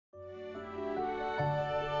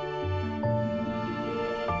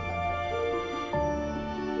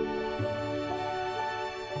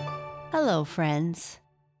Hello, friends,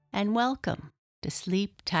 and welcome to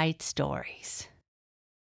Sleep Tight Stories.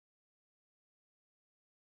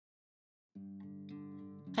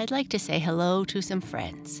 I'd like to say hello to some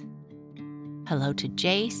friends. Hello to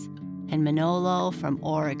Jace and Manolo from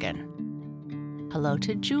Oregon. Hello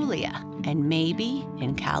to Julia and Maybe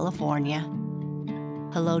in California.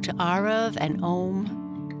 Hello to Arav and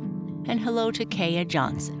Om. And hello to Kaya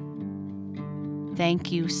Johnson.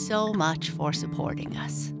 Thank you so much for supporting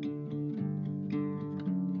us.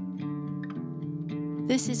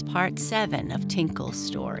 This is part 7 of Tinkle's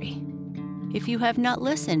story. If you have not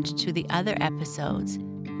listened to the other episodes,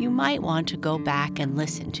 you might want to go back and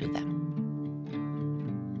listen to them.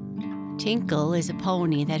 Tinkle is a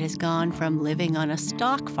pony that has gone from living on a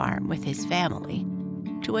stock farm with his family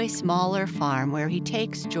to a smaller farm where he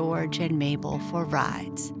takes George and Mabel for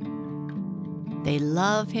rides. They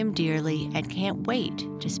love him dearly and can't wait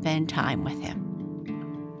to spend time with him.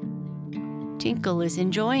 Tinkle is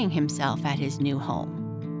enjoying himself at his new home.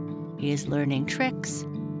 He is learning tricks,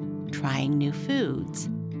 trying new foods,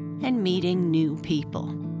 and meeting new people.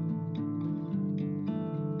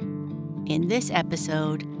 In this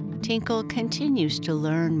episode, Tinkle continues to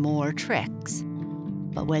learn more tricks.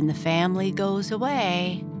 But when the family goes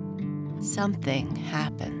away, something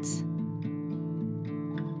happens.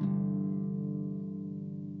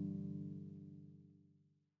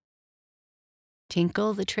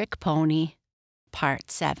 Tinkle the Trick Pony, Part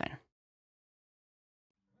 7.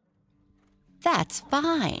 "That's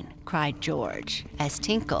fine," cried George, as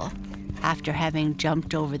Tinkle, after having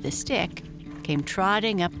jumped over the stick, came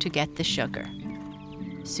trotting up to get the sugar.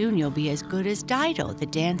 "Soon you'll be as good as Dido, the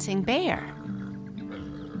dancing bear."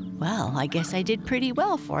 "Well, I guess I did pretty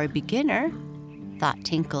well for a beginner," thought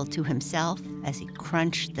Tinkle to himself as he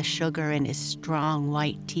crunched the sugar in his strong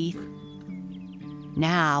white teeth.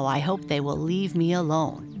 "Now I hope they will leave me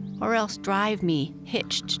alone, or else drive me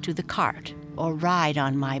hitched to the cart or ride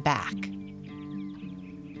on my back."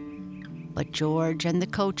 But George and the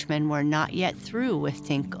coachman were not yet through with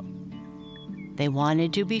Tinkle. They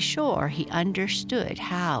wanted to be sure he understood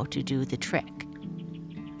how to do the trick.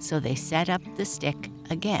 So they set up the stick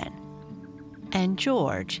again, and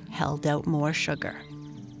George held out more sugar.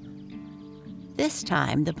 This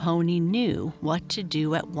time the pony knew what to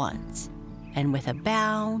do at once, and with a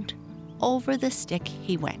bound, over the stick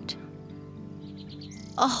he went.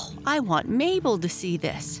 "Oh, I want Mabel to see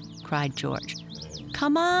this," cried George.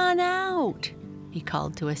 "Come on out," he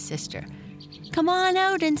called to his sister. "Come on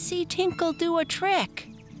out and see Tinkle do a trick."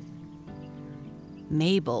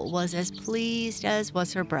 Mabel was as pleased as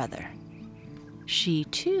was her brother. She,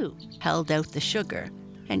 too, held out the sugar,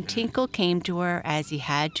 and Tinkle came to her as he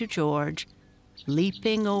had to George,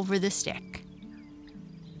 leaping over the stick.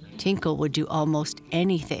 Tinkle would do almost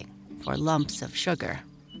anything for lumps of sugar.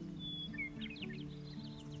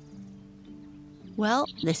 "Well,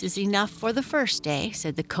 this is enough for the first day,"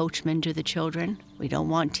 said the coachman to the children. "We don't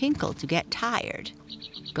want Tinkle to get tired.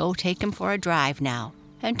 Go take him for a drive now,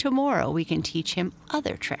 and tomorrow we can teach him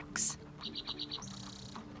other tricks."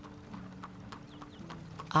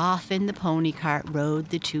 Off in the pony cart rode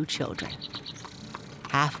the two children.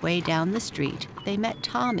 Halfway down the street, they met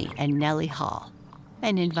Tommy and Nellie Hall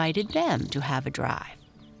and invited them to have a drive.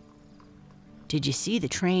 "Did you see the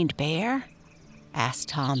trained bear?" asked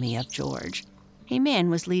Tommy of George. "A man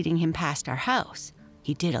was leading him past our house.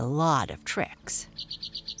 He did a lot of tricks."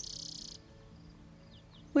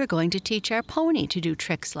 "We're going to teach our pony to do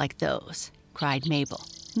tricks like those," cried Mabel.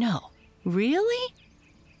 "No, really?"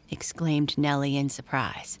 exclaimed Nellie in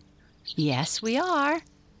surprise. "Yes, we are,"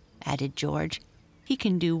 added George. "He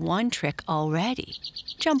can do one trick already,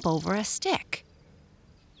 jump over a stick."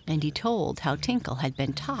 And he told how Tinkle had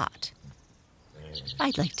been taught.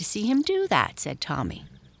 "I'd like to see him do that," said Tommy.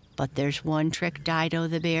 "But there's one trick Dido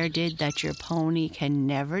the bear did that your pony can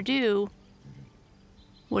never do."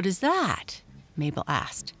 "What is that?" Mabel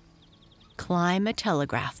asked. "Climb a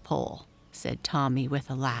telegraph pole," said Tommy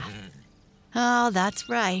with a laugh. "Oh, that's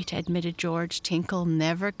right," admitted George. "Tinkle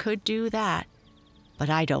never could do that. But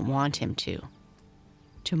I don't want him to.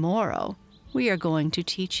 Tomorrow, we are going to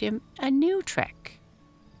teach him a new trick."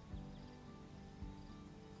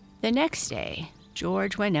 The next day,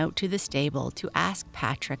 George went out to the stable to ask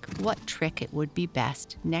Patrick what trick it would be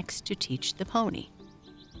best next to teach the pony.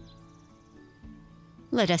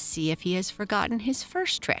 "Let us see if he has forgotten his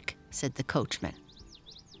first trick," said the coachman.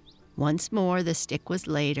 Once more the stick was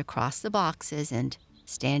laid across the boxes, and,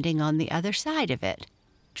 standing on the other side of it,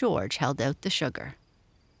 George held out the sugar.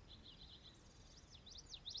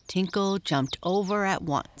 Tinkle jumped over at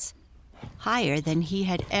once, higher than he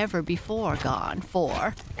had ever before gone,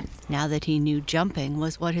 for, Now that he knew jumping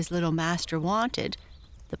was what his little master wanted,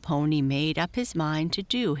 the pony made up his mind to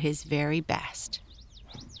do his very best.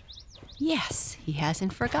 "Yes, he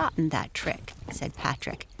hasn't forgotten that trick," said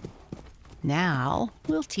Patrick. "Now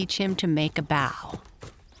we'll teach him to make a bow."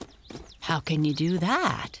 "How can you do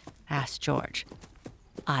that?" asked George.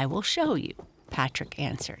 "I will show you," Patrick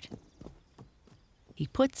answered. He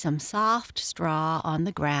put some soft straw on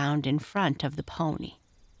the ground in front of the pony.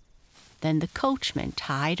 Then the coachman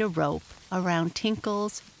tied a rope around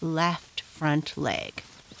Tinkle's left front leg.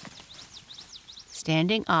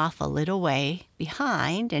 Standing off a little way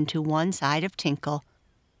behind and to one side of Tinkle,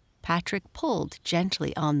 Patrick pulled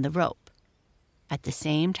gently on the rope, at the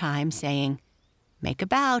same time saying, "Make a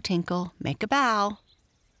bow, Tinkle, make a bow."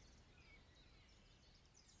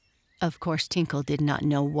 Of course, Tinkle did not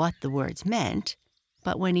know what the words meant,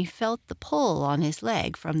 but when he felt the pull on his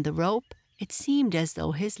leg from the rope, it seemed as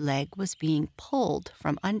though his leg was being pulled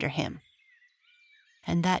from under him.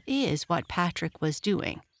 And that is what Patrick was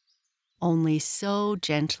doing, only so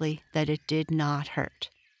gently that it did not hurt.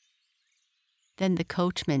 Then the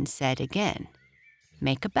coachman said again,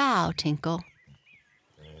 "Make a bow, Tinkle."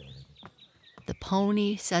 The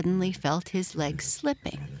pony suddenly felt his leg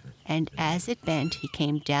slipping, and as it bent, he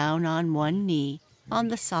came down on one knee on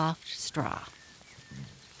the soft straw.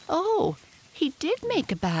 "Oh, he did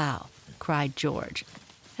make a bow!" cried George,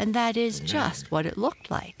 "and that is just what it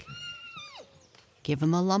looked like." "Give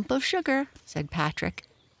him a lump of sugar," said Patrick.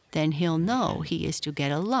 "Then he'll know he is to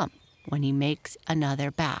get a lump when he makes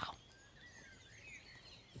another bow."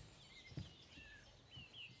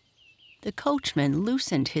 The coachman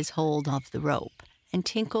loosened his hold of the rope, and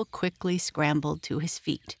Tinkle quickly scrambled to his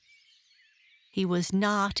feet. He was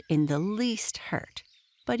not in the least hurt,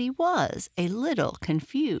 but he was a little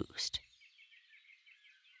confused.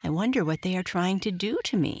 "I wonder what they are trying to do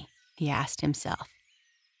to me," he asked himself.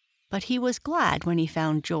 But he was glad when he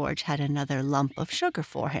found George had another lump of sugar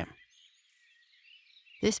for him.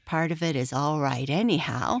 "This part of it is all right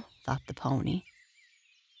anyhow," thought the pony.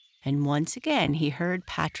 And once again he heard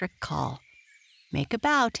Patrick call, "Make a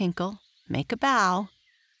bow, Tinkle, make a bow."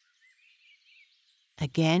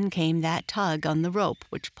 Again came that tug on the rope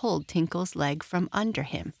which pulled Tinkle's leg from under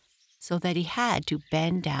him, so that he had to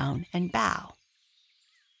bend down and bow.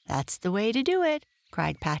 "That's the way to do it,"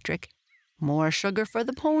 cried Patrick. "More sugar for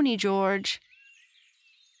the pony, George."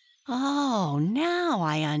 "Oh, now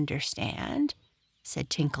I understand," said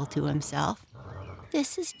Tinkle to himself.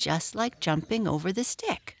 "This is just like jumping over the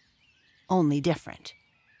stick, only different.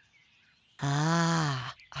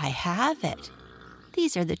 Ah, I have it.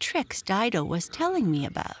 These are the tricks Dido was telling me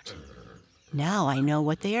about. Now I know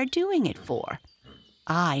what they are doing it for.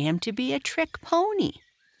 I am to be a trick pony,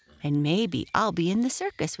 and maybe I'll be in the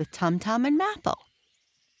circus with Tum Tum and Mappo.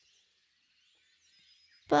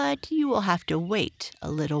 But you will have to wait a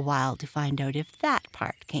little while to find out if that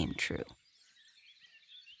part came true."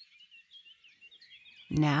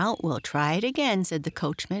 "Now we'll try it again," said the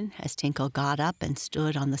coachman, as Tinkle got up and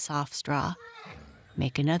stood on the soft straw.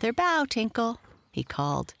 "Make another bow, Tinkle," he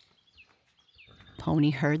called.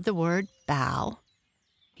 Pony heard the word bow.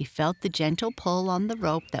 He felt the gentle pull on the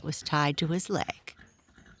rope that was tied to his leg.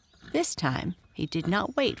 This time, he did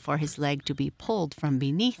not wait for his leg to be pulled from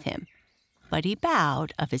beneath him, but he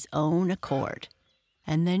bowed of his own accord,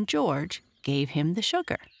 and then George gave him the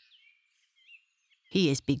sugar. "He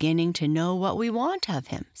is beginning to know what we want of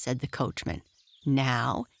him," said the coachman.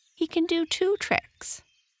 "Now he can do 2 tricks.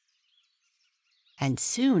 And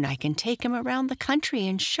soon I can take him around the country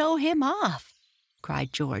and show him off,"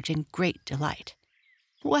 cried George in great delight.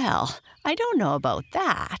 "Well, I don't know about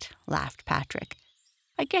that," laughed Patrick.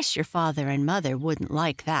 "I guess your father and mother wouldn't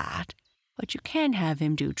like that, but you can have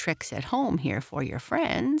him do tricks at home here for your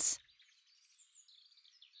friends."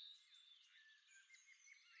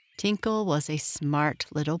 Tinkle was a smart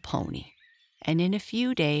little pony, and in a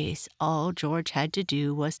few days all George had to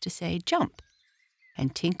do was to say jump,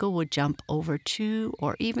 and Tinkle would jump over 2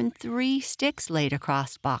 or even 3 sticks laid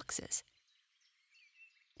across boxes.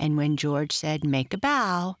 And when George said make a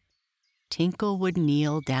bow, Tinkle would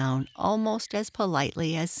kneel down almost as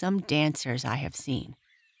politely as some dancers I have seen.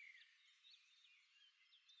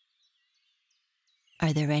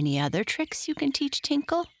 "Are there any other tricks you can teach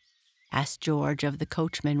Tinkle?" asked George of the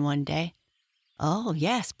coachman one day. "Oh,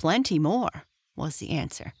 yes, plenty more," was the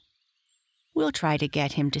answer. "We'll try to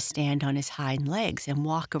get him to stand on his hind legs and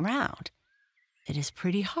walk around. It is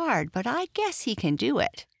pretty hard, but I guess he can do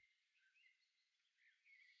it."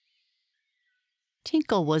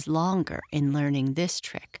 Tinkle was longer in learning this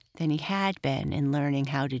trick than he had been in learning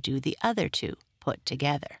how to do the other 2 put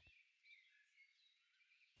together.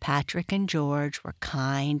 Patrick and George were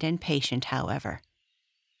kind and patient, however.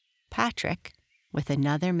 Patrick, with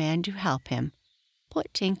another man to help him,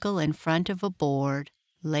 put Tinkle in front of a board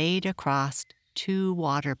laid across 2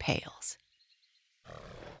 water pails.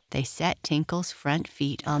 They set Tinkle's front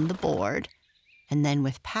feet on the board, and then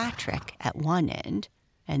with Patrick at one end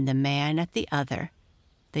and the man at the other,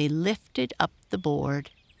 they lifted up the board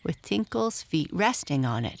with Tinkle's feet resting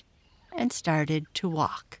on it and started to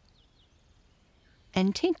walk.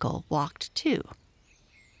 And Tinkle walked too,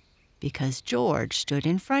 because George stood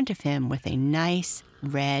in front of him with a nice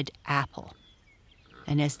red apple.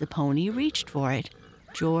 And as the pony reached for it,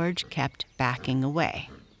 George kept backing away.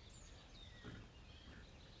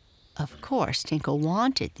 Of course, Tinkle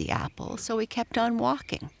wanted the apple, so he kept on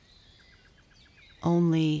walking.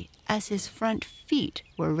 Only, as his front feet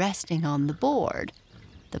were resting on the board,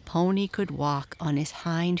 the pony could walk on his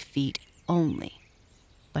hind feet only.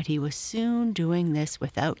 But he was soon doing this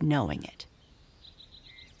without knowing it.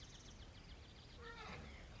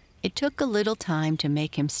 It took a little time to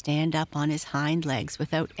make him stand up on his hind legs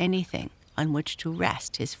without anything on which to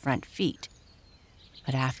rest his front feet.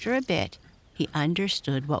 But after a bit, he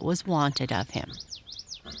understood what was wanted of him.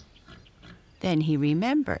 Then he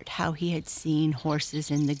remembered how he had seen horses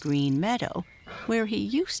in the green meadow, where he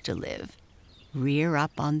used to live, rear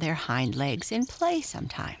up on their hind legs in play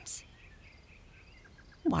sometimes.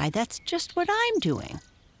 "Why, that's just what I'm doing,"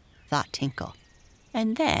 thought Tinkle,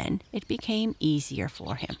 and then it became easier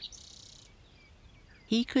for him.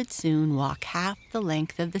 He could soon walk half the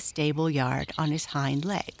length of the stable yard on his hind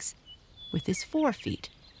legs, with his forefeet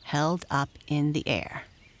held up in the air.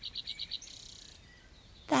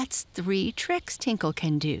 "That's 3 tricks Tinkle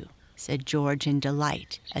can do," said George in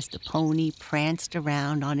delight as the pony pranced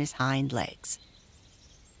around on his hind legs.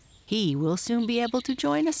 "He will soon be able to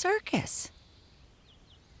join a circus."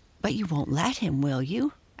 "But you won't let him, will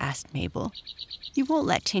you?" asked Mabel. "You won't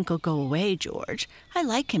let Tinkle go away, George. I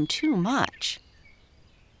like him too much."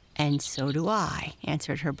 "And so do I,"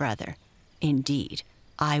 answered her brother. "Indeed,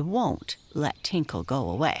 I won't let Tinkle go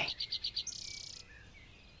away."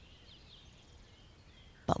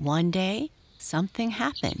 But one day, something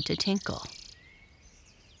happened to Tinkle.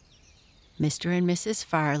 Mr. and Mrs.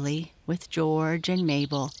 Farley, with George and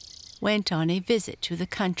Mabel, went on a visit to the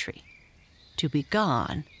country, to be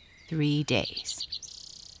gone 3 days.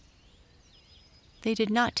 They did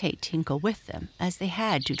not take Tinkle with them, as they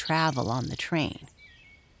had to travel on the train.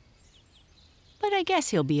 "But I guess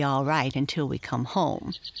he'll be all right until we come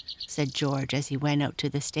home," said George as he went out to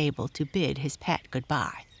the stable to bid his pet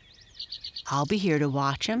goodbye. "I'll be here to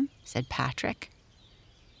watch him," said Patrick.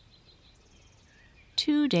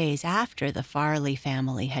 2 days after the Farley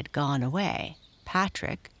family had gone away,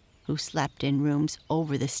 Patrick, who slept in rooms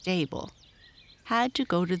over the stable, had to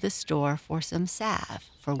go to the store for some salve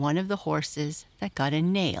for one of the horses that got a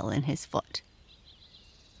nail in his foot.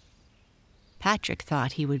 Patrick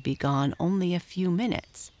thought he would be gone only a few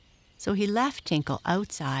minutes, so he left Tinkle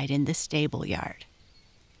outside in the stable yard.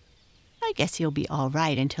 "I guess he'll be all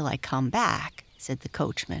right until I come back," said the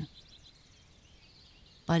coachman.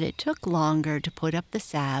 But it took longer to put up the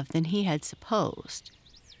salve than he had supposed,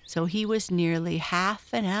 so he was nearly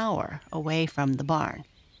half an hour away from the barn.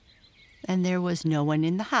 And there was no one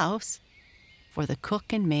in the house, for the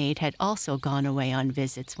cook and maid had also gone away on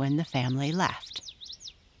visits when the family left.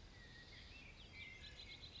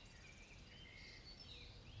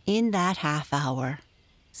 In that half hour,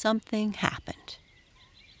 something happened.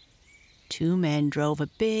 2 men drove a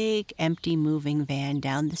big, empty moving van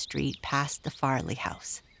down the street past the Farley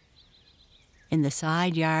house. In the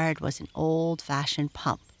side yard was an old-fashioned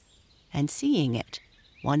pump, and seeing it,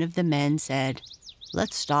 one of the men said,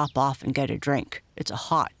 "Let's stop off and get a drink. It's a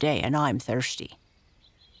hot day and I'm thirsty."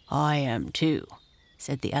 "I am too,"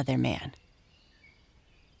 said the other man.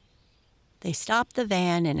 They stopped the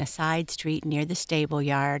van in a side street near the stable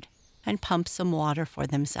yard and pumped some water for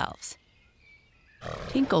themselves.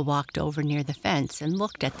 Tinkle walked over near the fence and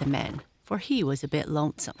looked at the men, for he was a bit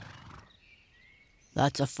lonesome.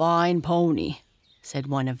 "That's a fine pony," said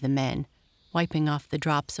one of the men, wiping off the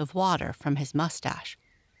drops of water from his mustache.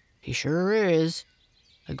 "He sure is,"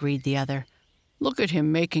 agreed the other. "Look at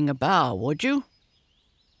him making a bow, would you?"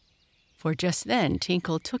 For just then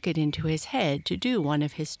Tinkle took it into his head to do one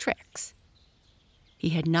of his tricks. He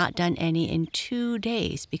had not done any in 2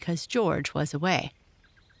 days because George was away.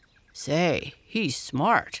 "Say, he's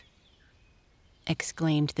smart,"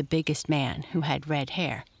 exclaimed the biggest man, who had red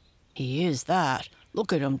hair. "He is that.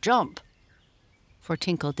 Look at him jump." For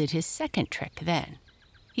Tinkle did his second trick then.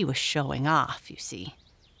 He was showing off, you see.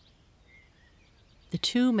 The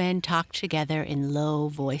 2 men talked together in low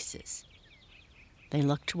voices. They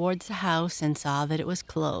looked towards the house and saw that it was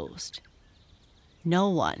closed. No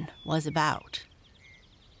one was about.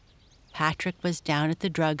 Patrick was down at the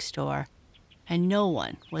drugstore, and no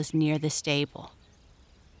one was near the stable.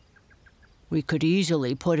 "We could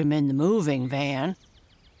easily put him in the moving van,"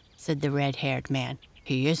 said the red-haired man.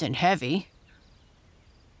 "He isn't heavy."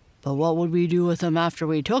 "But what would we do with him after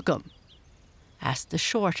we took him?" asked the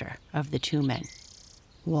shorter of the two men.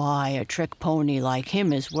 "Why, a trick pony like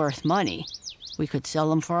him is worth money. We could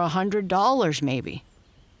sell him for $100 maybe.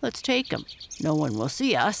 Let's take him. No one will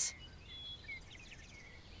see us."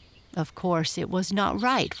 Of course, it was not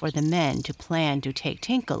right for the men to plan to take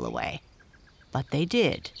Tinkle away, but they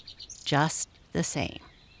did, just the same.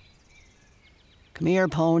 "Come here,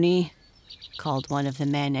 pony," called one of the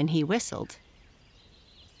men, and he whistled.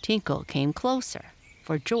 Tinkle came closer,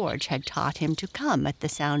 for George had taught him to come at the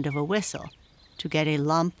sound of a whistle to get a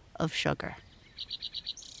lump of sugar.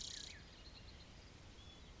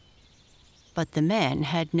 But the men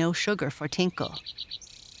had no sugar for Tinkle.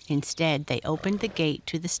 Instead, they opened the gate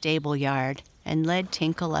to the stable yard and led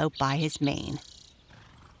Tinkle out by his mane.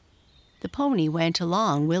 The pony went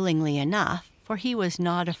along willingly enough, for he was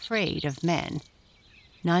not afraid of men.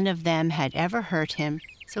 None of them had ever hurt him,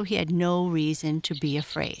 so he had no reason to be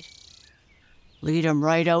afraid. "Lead him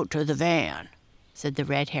right out to the van," said the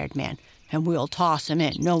red-haired man, "and we'll toss him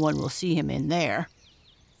in. No one will see him in there."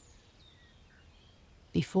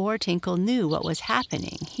 Before Tinkle knew what was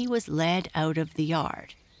happening, he was led out of the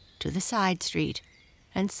yard, to the side street,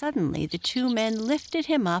 and suddenly the two men lifted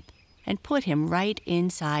him up and put him right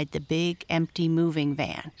inside the big, empty moving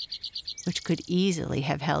van, which could easily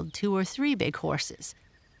have held 2 or 3 big horses,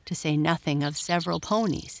 to say nothing of several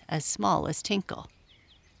ponies as small as Tinkle.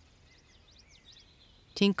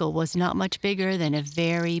 Tinkle was not much bigger than a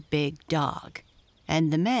very big dog,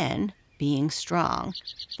 and the men, being strong,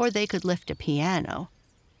 for they could lift a piano,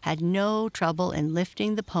 had no trouble in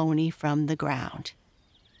lifting the pony from the ground.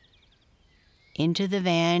 Into the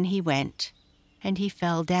van he went, and he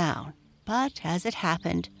fell down, but as it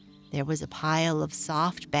happened, there was a pile of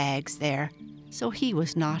soft bags there, so he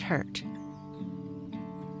was not hurt.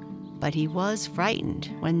 But he was frightened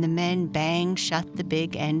when the men banged shut the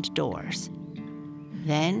big end doors.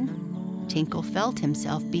 Then Tinkle felt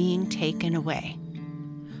himself being taken away.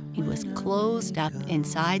 He was closed up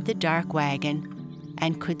inside the dark wagon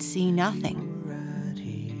and could see nothing.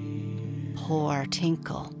 Poor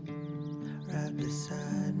Tinkle.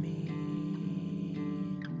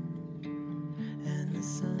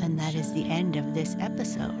 And that is the end of this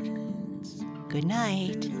episode. Good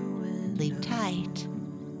night. Sleep tight.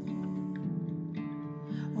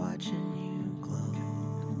 Watching you glow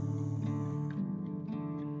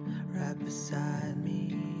right beside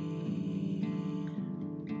me.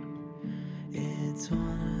 It's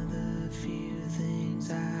one of the few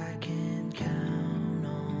things I can count